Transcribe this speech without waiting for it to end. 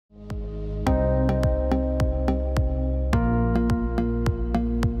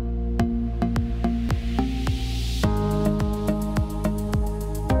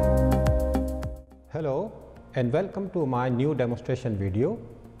and welcome to my new demonstration video.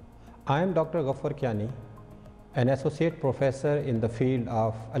 I am Dr. Ghaffer Kiani, an associate professor in the field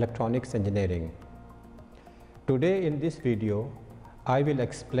of electronics engineering. Today in this video, I will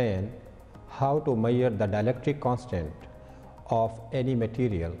explain how to measure the dielectric constant of any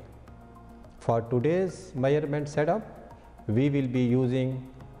material. For today's measurement setup, we will be using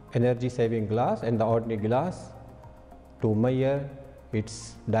energy saving glass and the ordinary glass to measure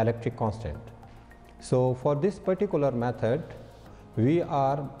its dielectric constant. So for this particular method, we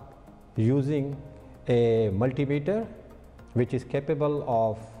are using a multimeter which is capable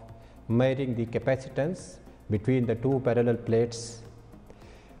of measuring the capacitance between the two parallel plates.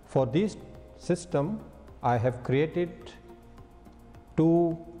 For this system, I have created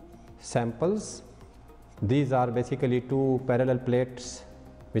two samples. These are basically two parallel plates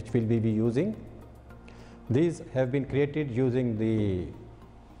which we will be using. These have been created using the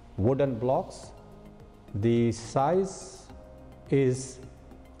wooden blocks. The size is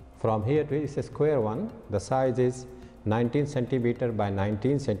from here to it's a square one. The size is 19 centimeter by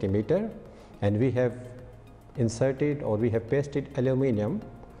 19 centimeter, and we have inserted or we have pasted aluminum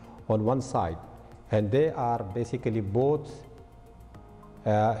on one side, and they are basically both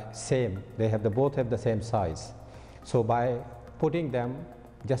same. Both have the same size. So by putting them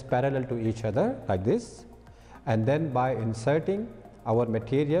just parallel to each other like this, and then by inserting our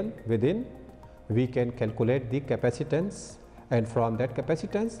material within, we can calculate the capacitance, and from that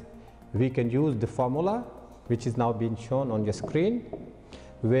capacitance we can use the formula which is now being shown on your screen,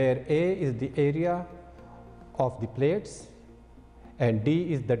 where A is the area of the plates and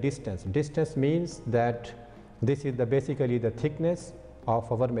D is the distance. Distance means that this is basically the thickness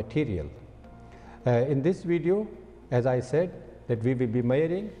of our material. In this video, as I said, that we will be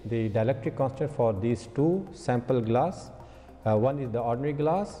measuring the dielectric constant for these two sample glass. One is the ordinary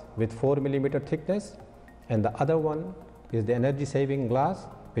glass with 4 millimeter thickness, and the other one is the energy saving glass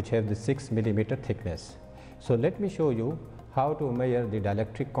which have the 6 millimeter thickness. So let me show you how to measure the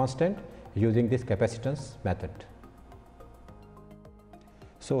dielectric constant using this capacitance method.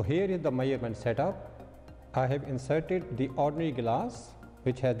 So here is the measurement setup. I have inserted the ordinary glass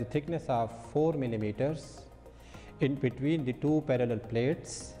which has the thickness of 4 millimeters in between the two parallel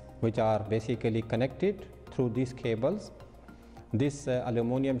plates which are basically connected through these cables. This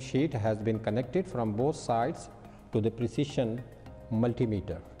aluminum sheet has been connected from both sides to the precision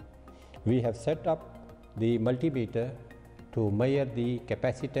multimeter. We have set up the multimeter to measure the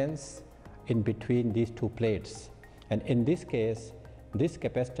capacitance in between these two plates, and in this case this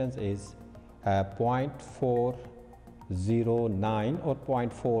capacitance is 0.409 or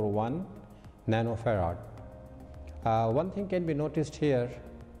 0.41 nanofarad. One thing can be noticed here,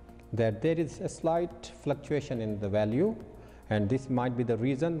 that there is a slight fluctuation in the value, and this might be the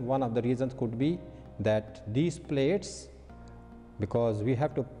reason. One of the reasons could be that these plates, because we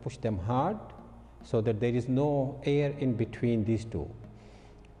have to push them hard so that there is no air in between these two.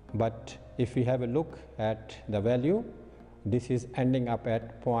 But if we have a look at the value, this is ending up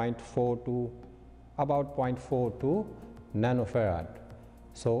at 0.42, about 0.42 nanofarad.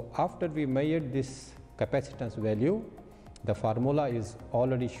 So after we measured this capacitance value, the formula is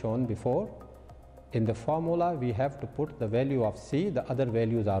already shown before. In the formula we have to put the value of C, the other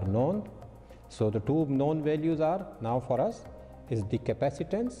values are known. So the two known values are now for us is the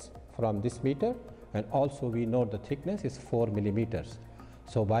capacitance from this meter, and also we know the thickness is 4 millimeters.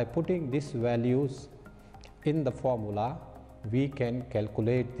 So by putting these values in the formula, we can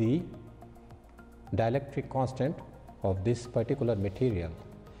calculate the dielectric constant of this particular material.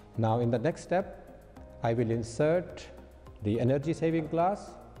 Now in the next step, I will insert the energy saving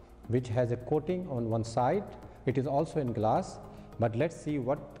glass which has a coating on one side. It is also in glass, but let's see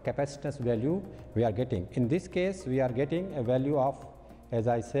what capacitance value we are getting. In this case, we are getting a value of, as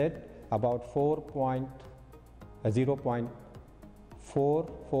I said, about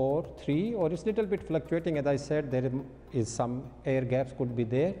 0.443, or it's little bit fluctuating. As I said, there is some air gaps could be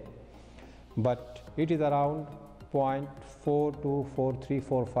there, but it is around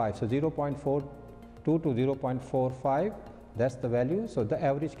 0.424345. So 0.42 to 0.45, that's the value. So the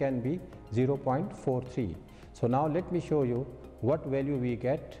average can be 0.43. So now let me show you what value we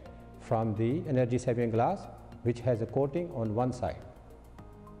get from the energy saving glass which has a coating on one side.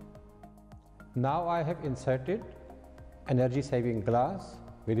 Now I have inserted energy saving glass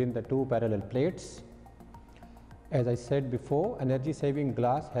within the two parallel plates. As I said before, energy saving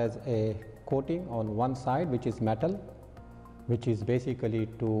glass has a coating on one side which is metal, which is basically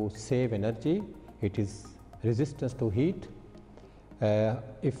to save energy. It is resistance to heat.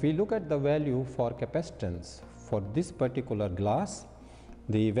 If we look at the value for capacitance for this particular glass,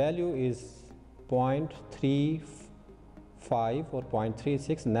 the value is 0.35 or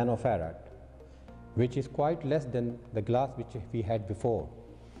 0.36 nanofarad, which is quite less than the glass which we had before.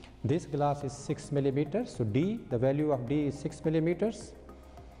 This glass is 6 millimeters, so D, the value of D is 6 millimeters,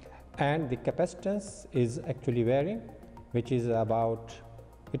 and the capacitance is actually varying, which is about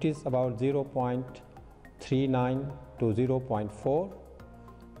 0.39 to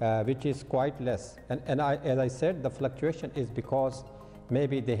 0.4, which is quite less. And as I said, the fluctuation is because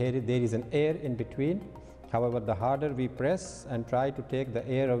maybe there is an air in between. However, the harder we press and try to take the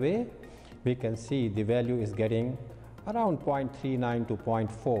air away, we can see the value is getting around 0.39 to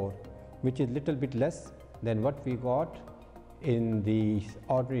 0.4, which is little bit less than what we got in the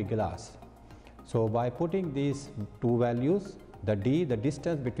ordinary glass. So by putting these two values, the D, the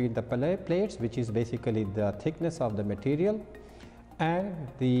distance between the plates, which is basically the thickness of the material, and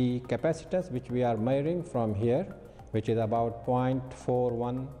the capacitance which we are measuring from here, which is about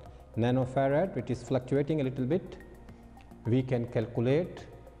 0.41 nanofarad, which is fluctuating a little bit, we can calculate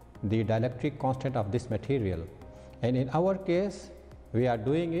the dielectric constant of this material. And in our case, we are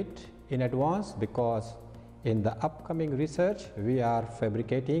doing it in advance because in the upcoming research we are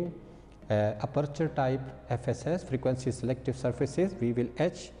fabricating aperture type FSS, frequency selective surfaces. We will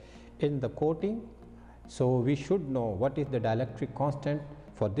etch in the coating, so we should know what is the dielectric constant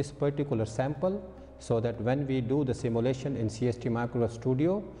for this particular sample, so that when we do the simulation in CST Micro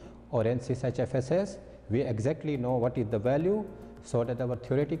Studio or NCSH FSS, we exactly know what is the value, so that our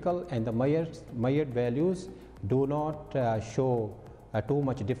theoretical and the measured values do not show too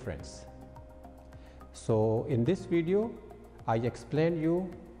much difference. So in this video I explained you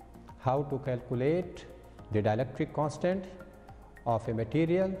how to calculate the dielectric constant of a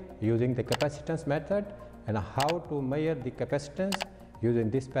material using the capacitance method, and how to measure the capacitance using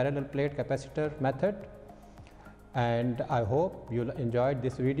this parallel plate capacitor method. And I hope you enjoyed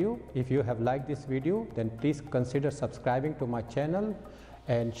this video. If you have liked this video, then please consider subscribing to my channel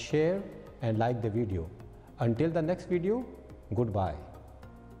and share and like the video. Until the next video, goodbye.